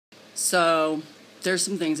So there's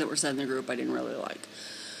some things that were said in the group I didn't really like.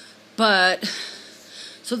 But,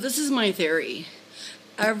 so this is my theory.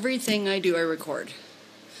 Everything I do, I record.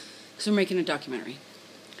 Because we're making a documentary.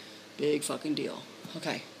 Big fucking deal.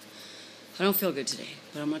 Okay. I don't feel good today,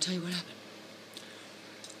 but I'm going to tell you what happened.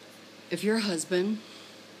 If your husband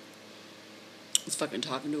is fucking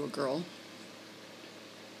talking to a girl,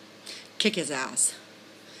 kick his ass.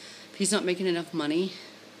 If he's not making enough money,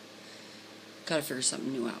 gotta figure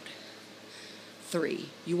something new out. 3,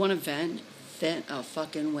 you want to vent a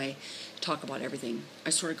fucking way. Talk about everything. I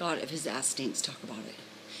swear to God, if his ass stinks, talk about it.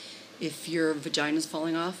 If your vagina's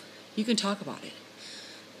falling off, you can talk about it.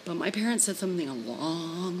 But my parents said something a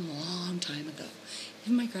long, long time ago.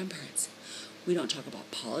 Even my grandparents. We don't talk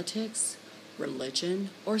about politics, religion,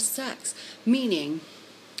 or sex. Meaning,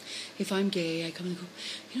 if I'm gay, I come and go,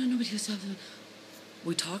 nobody was talking.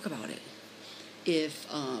 We talk about it. If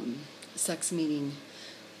sex meaning,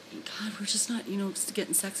 God, we're just not, just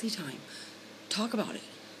getting sexy time. Talk about it.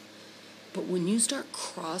 But when you start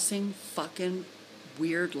crossing fucking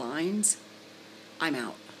weird lines, I'm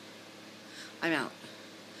out.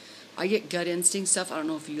 I get gut instinct stuff. I don't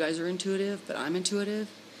know if you guys are intuitive, but I'm intuitive.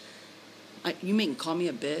 You can call me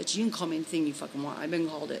a bitch. You can call me anything you fucking want. I've been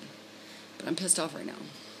called it. But I'm pissed off right now.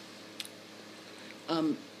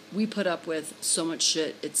 We put up with so much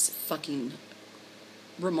shit, it's fucking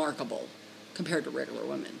remarkable compared to regular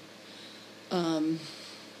women.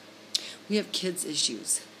 We have kids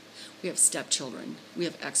issues. We have stepchildren. We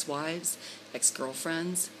have ex-wives,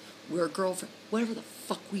 ex-girlfriends. We're girlfriend. Whatever the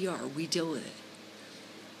fuck we are, we deal with it.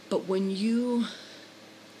 But when you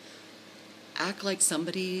act like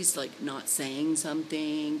somebody's like not saying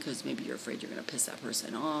something because maybe you're afraid you're going to piss that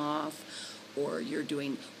person off, or you're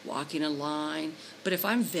walking a line. But if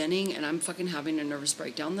I'm venting and I'm fucking having a nervous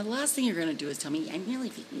breakdown, the last thing you're going to do is tell me,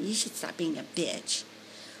 you should stop being a bitch.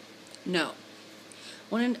 No.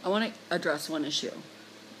 I want to address one issue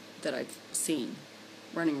that I've seen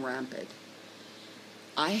running rampant.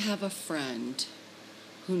 I have a friend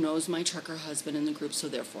who knows my trucker husband in the group, so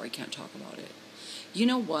therefore I can't talk about it. You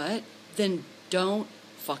know what? Then don't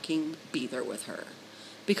fucking be there with her.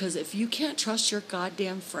 Because if you can't trust your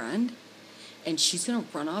goddamn friend, and she's going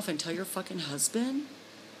to run off and tell your fucking husband,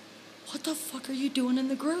 what the fuck are you doing in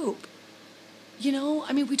the group? We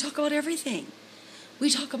talk about everything.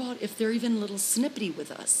 We talk about if they're even a little snippety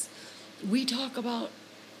with us. We talk about,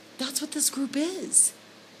 that's what this group is.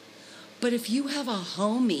 But if you have a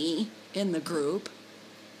homie in the group,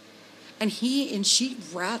 and he and she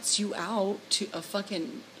rats you out to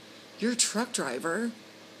your truck driver,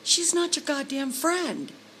 she's not your goddamn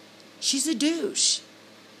friend. She's a douche.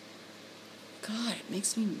 God, it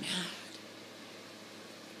makes me mad.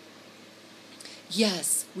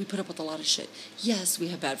 Yes, we put up with a lot of shit. Yes, we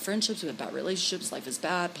have bad friendships, we have bad relationships, life is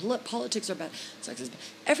bad, politics are bad, sex is bad.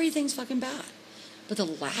 Everything's fucking bad. But the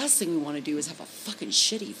last thing we want to do is have a fucking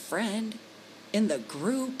shitty friend in the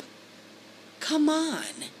group. Come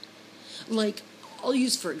on. Like, I'll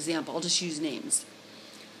just use names.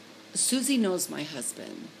 Susie knows my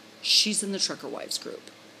husband. She's in the Trucker Wives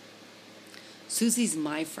group. Susie's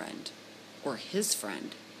my friend. Or his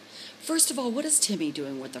friend. First of all, what is Timmy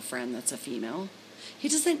doing with a friend that's a female? He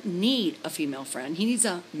doesn't need a female friend. He needs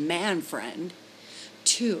a man friend.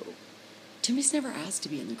 2, Timmy's never asked to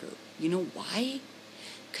be in the group. You know why?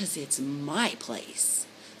 Because it's my place,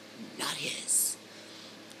 not his.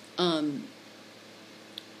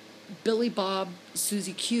 Billy Bob,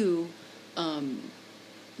 Susie Q,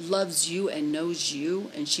 loves you and knows you,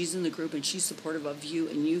 and she's in the group and she's supportive of you,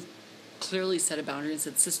 and you've clearly set a boundary and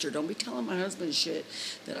said, sister, don't be telling my husband shit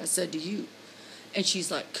that I said to you. And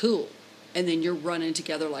she's like, cool. And then you're running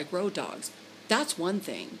together like road dogs. That's one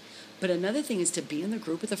thing. But another thing is to be in the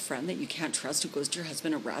group with a friend that you can't trust who goes to your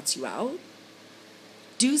husband and rats you out.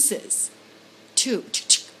 Deuces. 2.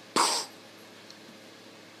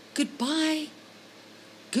 Goodbye.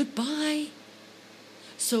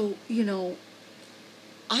 So,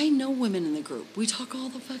 I know women in the group. We talk all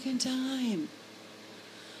the fucking time.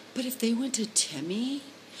 But if they went to Timmy,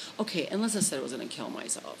 okay, unless I said I was going to kill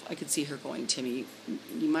myself, I could see her going, Timmy,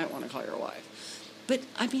 you might want to call your wife. But,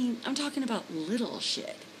 I'm talking about little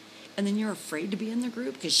shit. And then you're afraid to be in the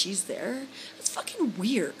group because she's there? That's fucking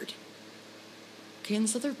weird. Okay, and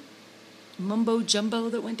this other mumbo jumbo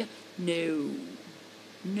that went down? No.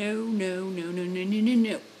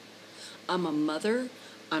 I'm a mother.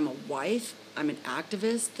 I'm a wife. I'm an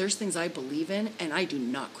activist. There's things I believe in, and I do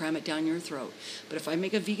not cram it down your throat. But if I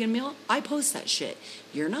make a vegan meal, I post that shit.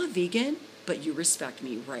 You're not vegan, but you respect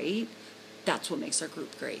me, right? That's what makes our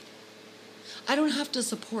group great. I don't have to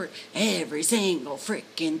support every single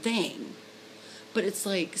freaking thing. But it's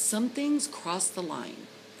like some things cross the line.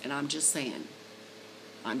 And I'm just saying.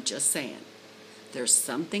 There's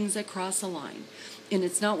some things that cross a line. And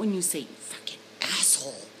it's not when you say, you fucking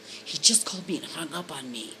asshole. He just called me and hung up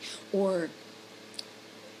on me. Or,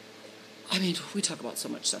 I mean, we talk about so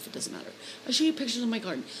much stuff, it doesn't matter. I show you pictures of my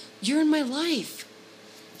garden. You're in my life.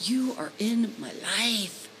 You are in my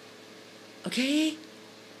life. Okay?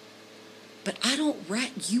 But I don't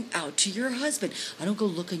rat you out to your husband. I don't go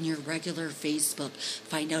look on your regular Facebook,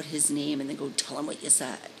 find out his name, and then go tell him what you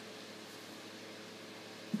said.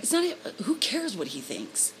 It's not, who cares what he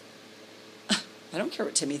thinks? I don't care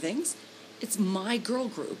what Timmy thinks. It's my girl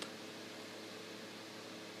group.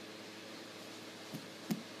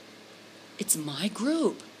 It's my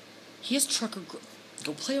group. He has trucker group.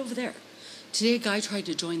 Go play over there. Today a guy tried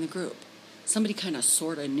to join the group. Somebody kind of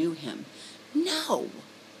sort of knew him. No.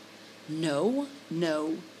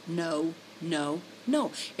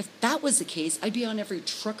 If that was the case, I'd be on every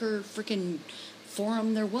trucker freaking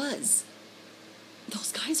forum there was.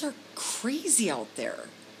 Those guys are crazy out there.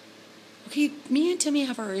 Okay, me and Timmy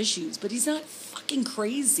have our issues, but he's not fucking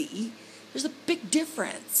crazy. There's a big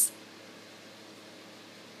difference.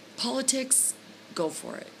 Politics, go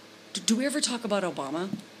for it. Do we ever talk about Obama?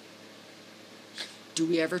 Do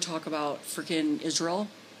we ever talk about freaking Israel?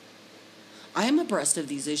 I am abreast of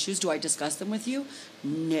these issues. Do I discuss them with you?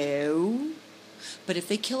 No. But if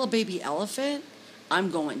they kill a baby elephant,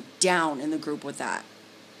 I'm going down in the group with that.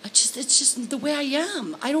 It's just the way I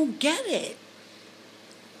am. I don't get it.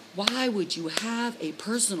 Why would you have a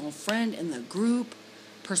personal friend in the group?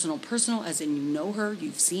 Personal, as in you know her,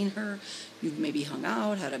 you've seen her, you've maybe hung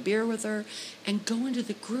out, had a beer with her, and go into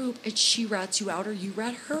the group and she rats you out or you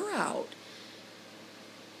rat her out.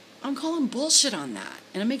 I'm calling bullshit on that.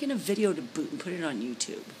 And I'm making a video to boot and put it on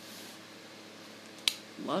YouTube.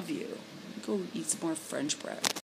 Love you. Go eat some more French bread.